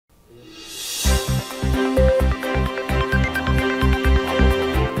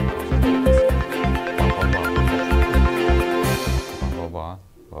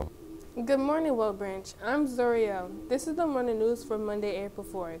morning, Well Branch. I'm Zoriel. This is the morning news for Monday, April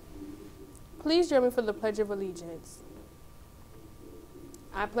 4th. Please join me for the Pledge of Allegiance.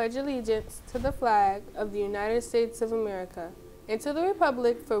 I pledge allegiance to the flag of the United States of America and to the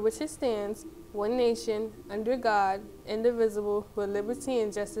republic for which it stands, one nation, under God, indivisible, with liberty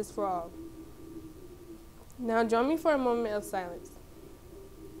and justice for all. Now join me for a moment of silence.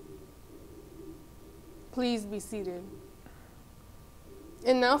 Please be seated.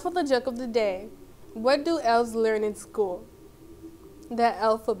 And now for the joke of the day. What do elves learn in school? The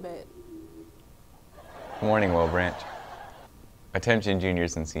alphabet. Good morning, Well Branch. Attention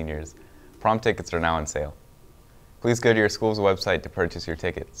juniors and seniors. Prom tickets are now on sale. Please go to your school's website to purchase your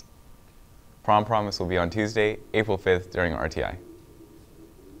tickets. Prom Promise will be on Tuesday, April 5th during RTI.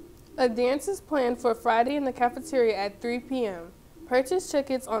 A dance is planned for Friday in the cafeteria at 3 p.m. Purchase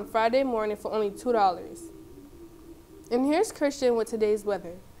tickets on Friday morning for only $2. And here's Christian with today's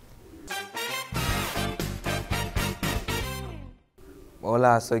weather.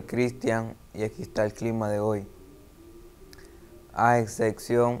 Hola, soy Cristian y aquí está el clima de hoy. A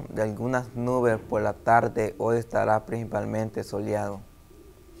excepción de algunas nubes por la tarde, hoy estará principalmente soleado.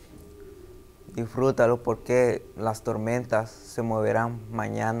 Disfrútalo porque las tormentas se moverán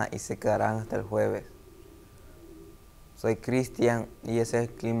mañana y se quedarán hasta el jueves. Soy Cristian y ese es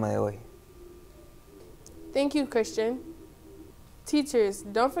el clima de hoy. Thank you, Christian. Teachers,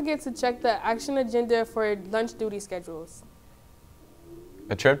 don't forget to check the action agenda for lunch duty schedules.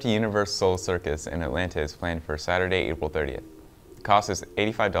 A trip to Universal Soul Circus in Atlanta is planned for Saturday, April 30th. The cost is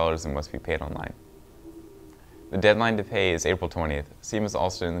 $85 and must be paid online. The deadline to pay is April 20th. See Ms.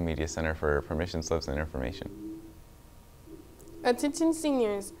 Alston in the Media Center for permission slips and information. Attention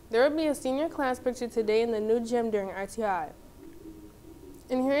seniors, there will be a senior class picture today in the new gym during RTI.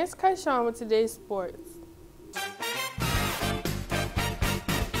 And here is Kaishan with today's sports.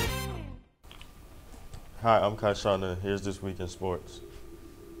 Hi, I'm Kaishan and here's this week in sports.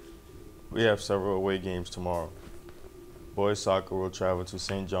 We have several away games tomorrow. Boys soccer will travel to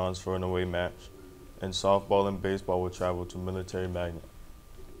St. John's for an away match, and softball and baseball will travel to Military Magnet.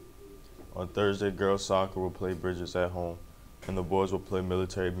 On Thursday, girls soccer will play Bridges at home, and the boys will play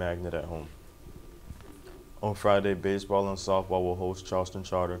Military Magnet at home. On Friday, baseball and softball will host Charleston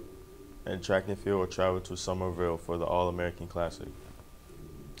Charter, and track and field will travel to Somerville for the All-American Classic.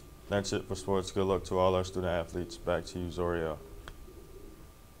 That's it for sports. Good luck to all our student athletes. Back to you, Zoriel.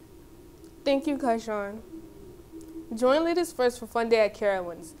 Thank you, Kaishan. Join Ladies First for Fun Day at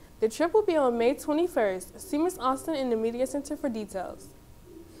Carowinds. The trip will be on May 21st. See Ms. Austin in the Media Center for details.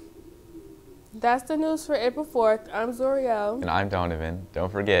 That's the news for April 4th. I'm Zoriel. And I'm Donovan.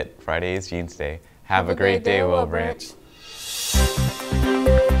 Don't forget, Friday is Jeans Day. Have a great day, Well Branch.